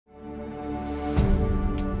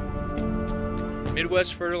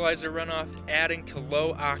Midwest fertilizer runoff adding to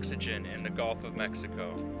low oxygen in the Gulf of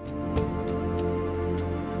Mexico.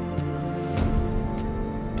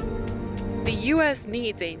 The U.S.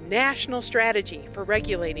 needs a national strategy for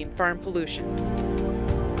regulating farm pollution.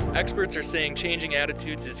 Experts are saying changing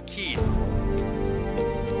attitudes is key.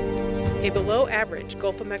 A below-average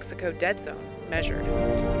Gulf of Mexico dead zone measured.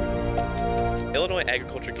 Illinois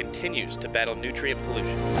agriculture continues to battle nutrient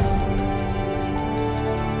pollution.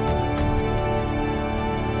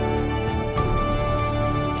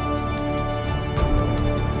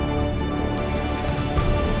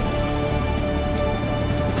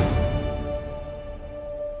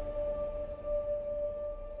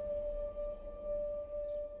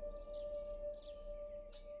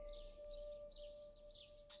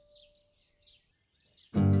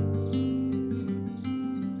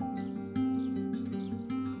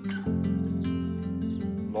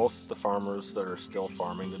 Most of the farmers that are still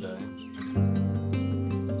farming today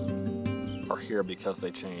are here because they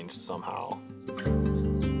changed somehow.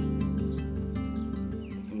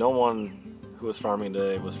 No one who was farming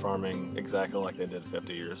today was farming exactly like they did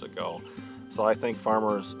 50 years ago. So I think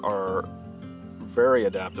farmers are very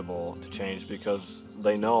adaptable to change because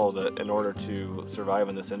they know that in order to survive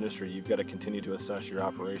in this industry, you've got to continue to assess your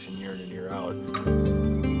operation year in and year out.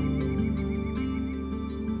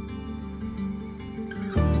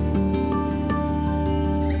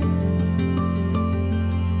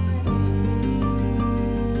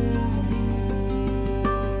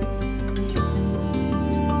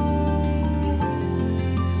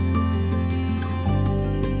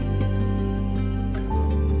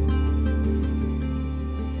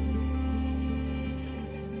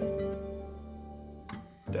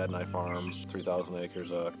 Dad and I farm 3,000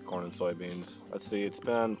 acres of corn and soybeans. Let's see, it's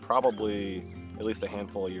been probably at least a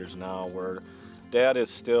handful of years now where Dad is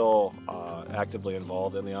still actively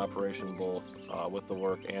involved in the operation, both with the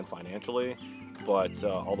work and financially, but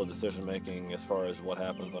all the decision making as far as what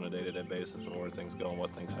happens on a day-to-day basis and where things go and what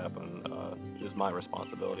things happen is my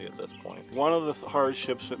responsibility at this point. One of the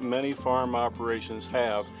hardships that many farm operations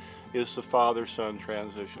have is the father-son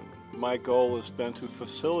transition. My goal has been to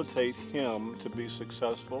facilitate him to be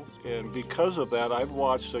successful, and because of that I've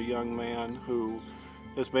watched a young man who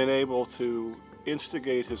has been able to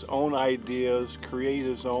instigate his own ideas, create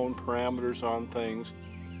his own parameters on things.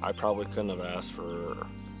 I probably couldn't have asked for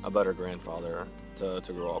a better grandfather to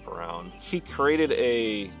grow up around. He created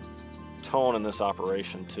a tone in this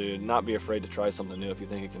operation to not be afraid to try something new if you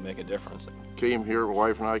think it can make a difference. Came here, my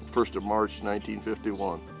wife and I, 1st of March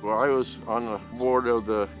 1951. While I was on the board of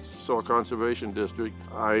the Soil Conservation District,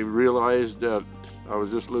 I realized that I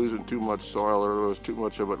was just losing too much soil, or there was too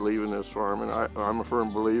much of it leaving this farm, and I'm a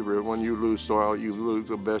firm believer when you lose soil, you lose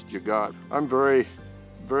the best you got. I'm very,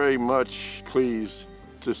 very much pleased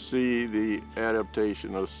to see the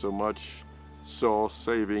adaptation of so much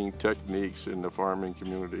soil-saving techniques in the farming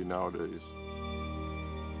community nowadays.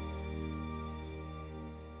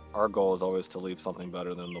 Our goal is always to leave something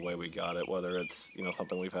better than the way we got it, whether it's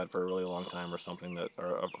something we've had for a really long time or something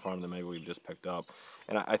or a farm that maybe we've just picked up.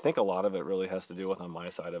 And I think a lot of it really has to do with, on my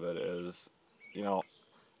side of it, is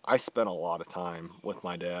I spent a lot of time with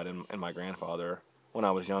my dad and my grandfather when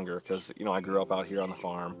I was younger, because I grew up out here on the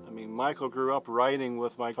farm. I mean, Michael grew up riding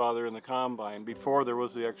with my father in the combine before there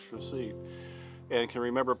was the extra seat, and can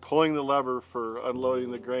remember pulling the lever for unloading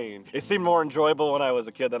the grain. It seemed more enjoyable when I was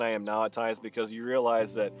a kid than I am now at times, because you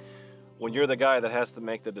realize that when you're the guy that has to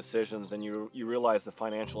make the decisions and you realize the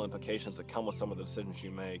financial implications that come with some of the decisions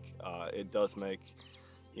you make, it does make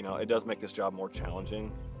this job more challenging.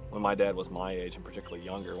 When my dad was my age, and particularly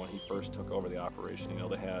younger, when he first took over the operation,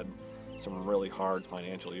 they had some really hard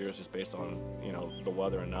financial years just based on the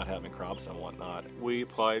weather and not having crops and whatnot. We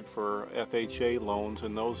applied for FHA loans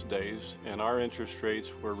in those days, and our interest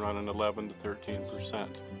rates were running 11 to 13%.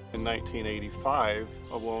 In 1985,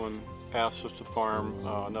 a woman asked us to farm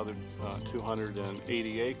another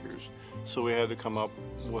 280 acres, so we had to come up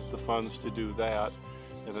with the funds to do that,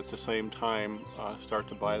 and at the same time start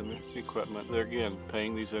to buy the equipment. They're again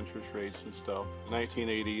paying these interest rates and stuff. In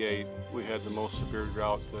 1988, we had the most severe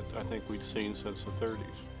drought that I think we'd seen since the 30s.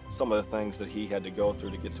 Some of the things that he had to go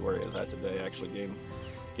through to get to where he is at today actually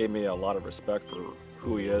gave me a lot of respect for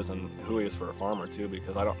who he is and who he is for a farmer too,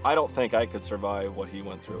 because I don't think I could survive what he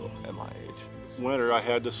went through at my age. Winter, I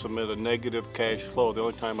had to submit a negative cash flow. The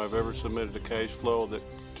only time I've ever submitted a cash flow that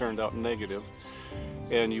turned out negative,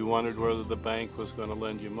 and you wondered whether the bank was going to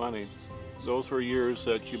lend you money. Those were years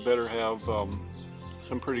that you better have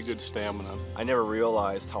some pretty good stamina. I never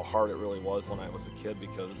realized how hard it really was when I was a kid,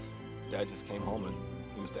 because Dad just came home and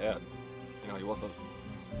he was Dad.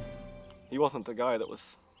 He wasn't the guy that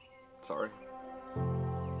was, sorry.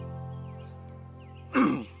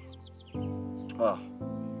 Oh.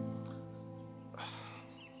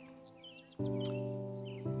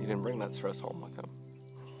 He didn't bring that stress home with him.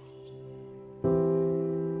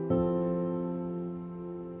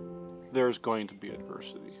 There's going to be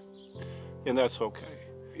adversity, and that's okay.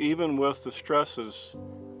 Even with the stresses,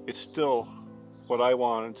 it's still what I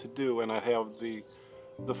wanted to do, and I have the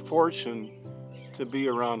fortune to be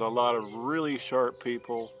around a lot of really sharp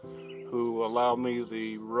people who allow me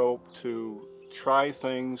the rope to try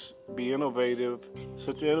things, be innovative.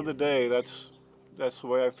 So at the end of the day, that's the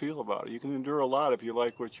way I feel about it. You can endure a lot if you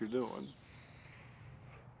like what you're doing.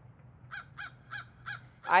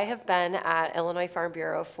 I have been at Illinois Farm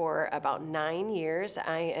Bureau for about 9 years.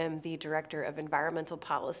 I am the Director of Environmental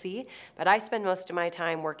Policy, but I spend most of my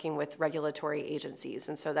time working with regulatory agencies,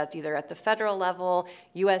 and so that's either at the federal level,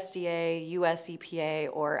 USDA, US EPA,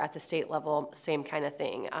 or at the state level, same kind of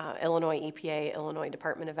thing. Illinois EPA, Illinois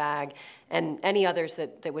Department of Ag, and any others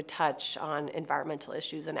that would touch on environmental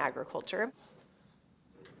issues in agriculture.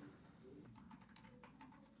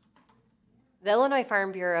 The Illinois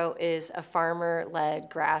Farm Bureau is a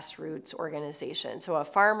farmer-led grassroots organization. So a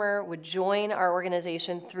farmer would join our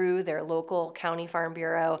organization through their local county farm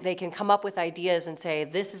bureau. They can come up with ideas and say,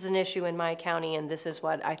 this is an issue in my county, and this is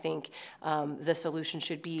what I think the solution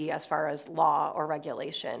should be as far as law or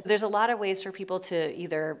regulation. There's a lot of ways for people to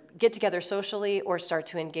either get together socially or start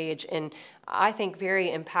to engage in, I think, very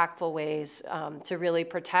impactful ways to really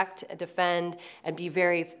protect, defend, and be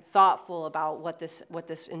very thoughtful about what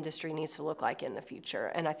this industry needs to look like in the future.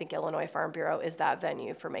 And I think Illinois Farm Bureau is that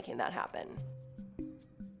venue for making that happen.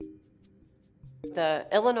 The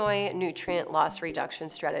Illinois Nutrient Loss Reduction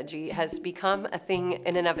Strategy has become a thing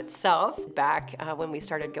in and of itself back when we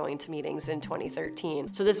started going to meetings in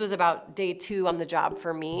 2013. So this was about day 2 on the job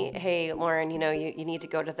for me. Hey, Lauren, you know, you need to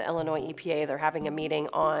go to the Illinois EPA. They're having a meeting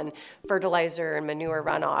on fertilizer and manure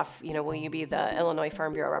runoff. You know, will you be the Illinois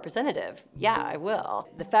Farm Bureau representative? Yeah, I will.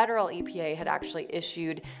 The federal EPA had actually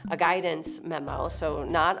issued a guidance memo, so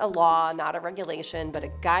not a law, not a regulation, but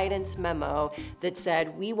a guidance memo that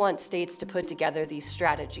said we want states to put together these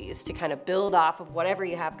strategies to kind of build off of whatever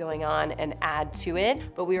you have going on and add to it.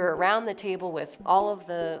 But we were around the table with all of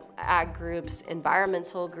the ag groups,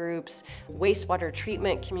 environmental groups, wastewater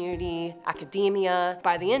treatment community, academia.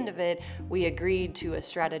 By the end of it, we agreed to a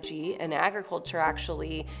strategy, and agriculture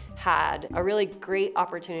actually had a really great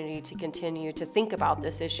opportunity to continue to think about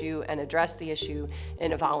this issue and address the issue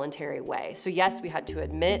in a voluntary way. So yes, we had to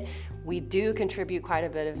admit we do contribute quite a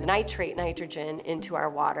bit of nitrate nitrogen into our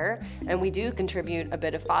water, and we do contribute a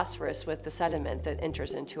bit of phosphorus with the sediment that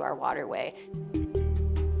enters into our waterway.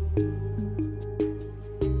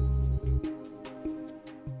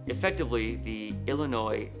 Effectively, the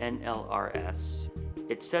Illinois NLRS,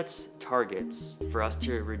 it sets targets for us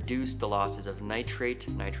to reduce the losses of nitrate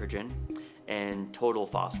nitrogen and total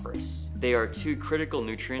phosphorus. They are 2 critical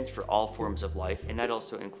nutrients for all forms of life, and that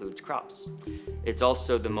also includes crops. It's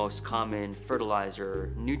also the most common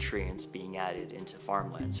fertilizer nutrients being added into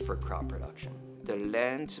farmlands for crop production. The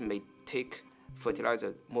land may take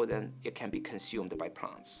fertilizer more than it can be consumed by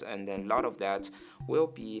plants, and then a lot of that will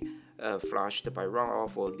be flushed by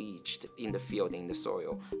runoff or leached in the field, in the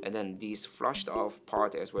soil. And then these flushed off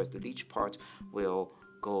part as well as the leach part will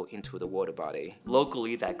go into the water body.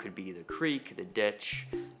 Locally, that could be the creek, the ditch,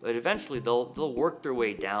 but eventually they'll work their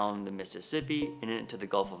way down the Mississippi and into the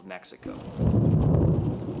Gulf of Mexico.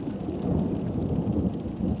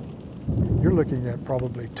 You're looking at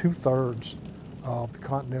probably 2/3 of the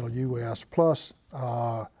continental U.S. plus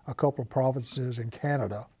a couple of provinces in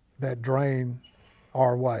Canada that drain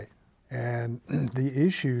our way. And the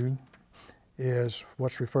issue is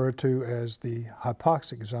what's referred to as the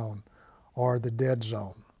hypoxic zone or the dead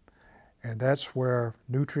zone. And that's where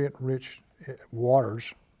nutrient-rich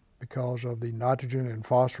waters, because of the nitrogen and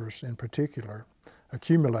phosphorus in particular,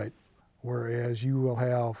 accumulate, whereas you will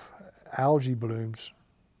have algae blooms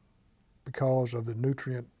because of the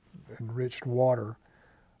nutrient-enriched water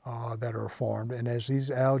that are formed. And as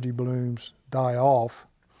these algae blooms die off,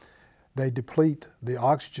 they deplete the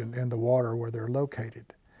oxygen in the water where they're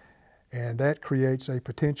located. And that creates a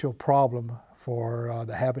potential problem for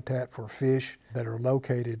the habitat for fish that are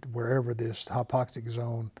located wherever this hypoxic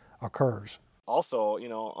zone occurs. Also, you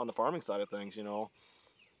know, on the farming side of things, you know,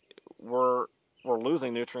 we're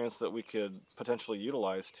losing nutrients that we could potentially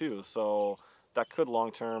utilize too. So that could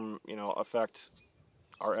long-term, you know, affect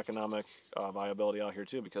our economic viability out here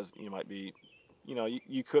too, because you might be, you know,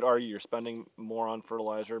 you could argue you're spending more on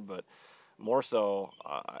fertilizer, but more so,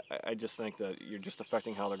 I just think that you're just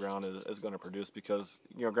affecting how the ground is going to produce, because,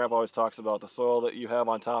 you know, Grandpa always talks about the soil that you have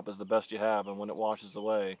on top is the best you have, and when it washes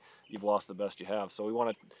away, you've lost the best you have. So we want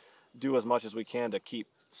to do as much as we can to keep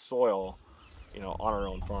soil, on our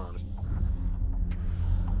own farms.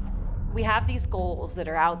 We have these goals that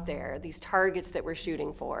are out there, these targets that we're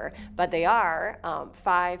shooting for, but they are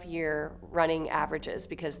 5-year running averages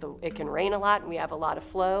because it can rain a lot and we have a lot of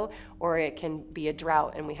flow, or it can be a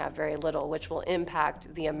drought and we have very little, which will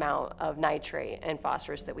impact the amount of nitrate and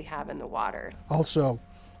phosphorus that we have in the water. Also,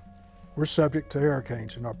 we're subject to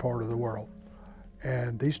hurricanes in our part of the world,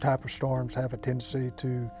 and these type of storms have a tendency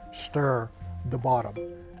to stir the bottom,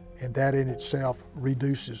 and that in itself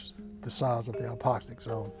reduces the size of the hypoxic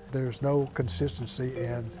zone. There's no consistency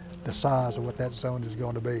in the size of what that zone is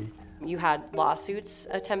going to be. You had lawsuits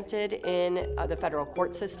attempted in the federal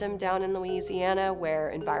court system down in Louisiana where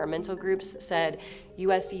environmental groups said,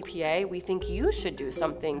 US EPA, we think you should do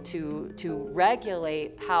something to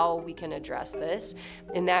regulate how we can address this.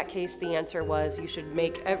 In that case, the answer was you should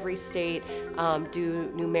make every state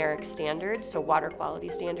do numeric standards, so water quality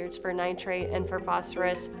standards for nitrate and for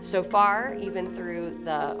phosphorus. So far, even through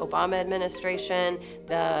the Obama administration,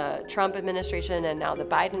 the Trump administration, and now the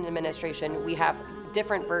Biden administration, we have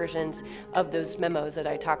different versions of those memos that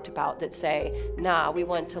I talked about that say, nah, we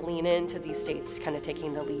want to lean into these states kind of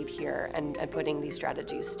taking the lead here and putting these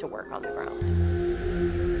strategies to work on the ground.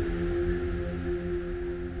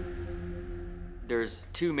 There's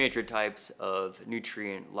two major types of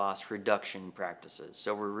nutrient loss reduction practices.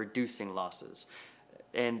 So we're reducing losses,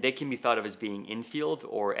 and they can be thought of as being infield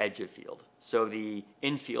or edge of field. So the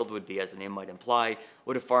infield would be, as the name might imply,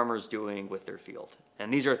 what a farmer's doing with their field.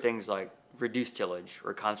 And these are things like reduced tillage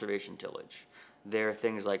or conservation tillage. There are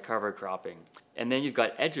things like cover cropping. And then you've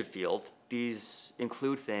got edge of field. These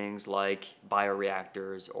include things like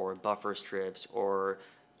bioreactors or buffer strips or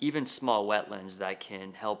even small wetlands that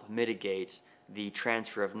can help mitigate the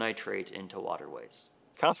transfer of nitrate into waterways.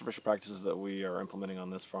 Conservation practices that we are implementing on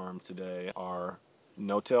this farm today are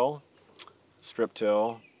no-till,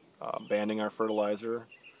 strip-till, banding our fertilizer,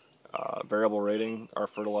 variable rating our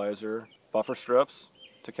fertilizer, buffer strips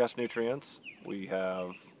to catch nutrients. We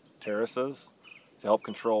have terraces to help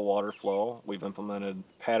control water flow. We've implemented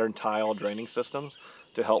pattern tile draining systems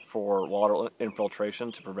to help for water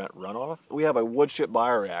infiltration to prevent runoff. We have a wood chip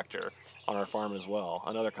bioreactor on our farm as well,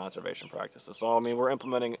 another conservation practice. So, we're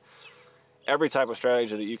implementing every type of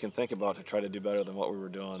strategy that you can think about to try to do better than what we were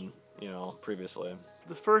doing, previously.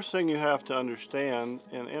 The first thing you have to understand,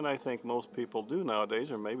 and I think most people do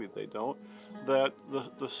nowadays, or maybe they don't, that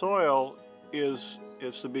the soil is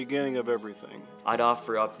the beginning of everything. I'd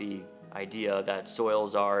offer up the idea that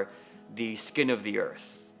soils are the skin of the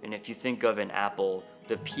earth. And if you think of an apple,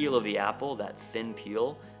 the peel of the apple, that thin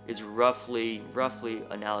peel, is roughly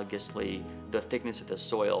analogously the thickness of the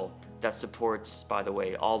soil that supports, by the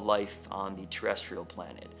way, all life on the terrestrial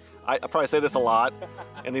planet. I probably say this a lot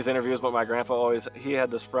in these interviews, but my grandpa he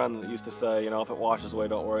had this friend that used to say, if it washes away,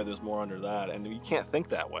 don't worry, there's more under that. And you can't think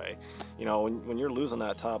that way. When you're losing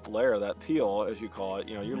that top layer, that peel, as you call it,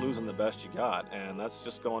 you're losing the best you got. And that's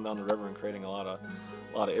just going down the river and creating a lot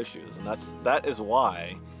of issues. And that is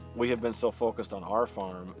why we have been so focused on our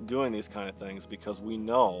farm doing these kind of things, because we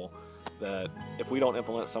know that if we don't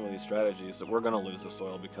implement some of these strategies, that we're going to lose the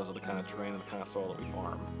soil because of the kind of terrain and the kind of soil that we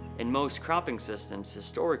farm. In most cropping systems,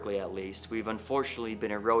 historically at least, we've unfortunately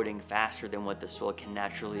been eroding faster than what the soil can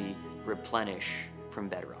naturally replenish from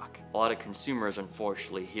bedrock. A lot of consumers,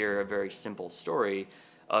 unfortunately, hear a very simple story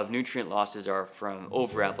of nutrient losses are from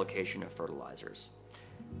over-application of fertilizers.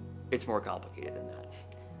 It's more complicated than that.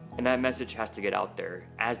 And that message has to get out there,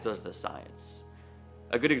 as does the science.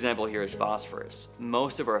 A good example here is phosphorus.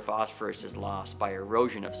 Most of our phosphorus is lost by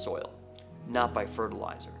erosion of soil, not by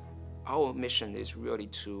fertilizer. Our mission is really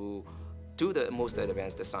to do the most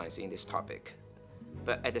advanced science in this topic,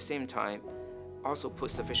 but at the same time, also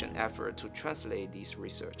put sufficient effort to translate this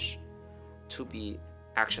research to be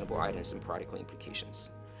actionable items and practical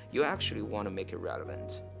implications. You actually want to make it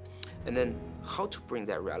relevant. And then how to bring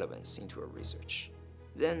that relevance into a research.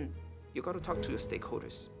 Then you got to talk to your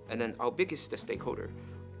stakeholders. And then our biggest stakeholder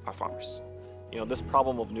are farmers. This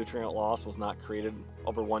problem of nutrient loss was not created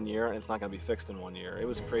over 1 year, and it's not going to be fixed in 1 year. It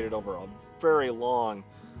was created over a very long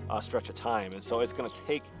stretch of time, and so it's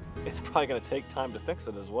probably going to take time to fix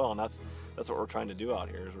it as well. And that's what we're trying to do out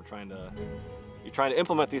here. Is you're trying to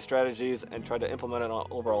implement these strategies and try to implement it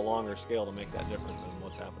over a longer scale to make that difference in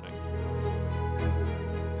what's happening.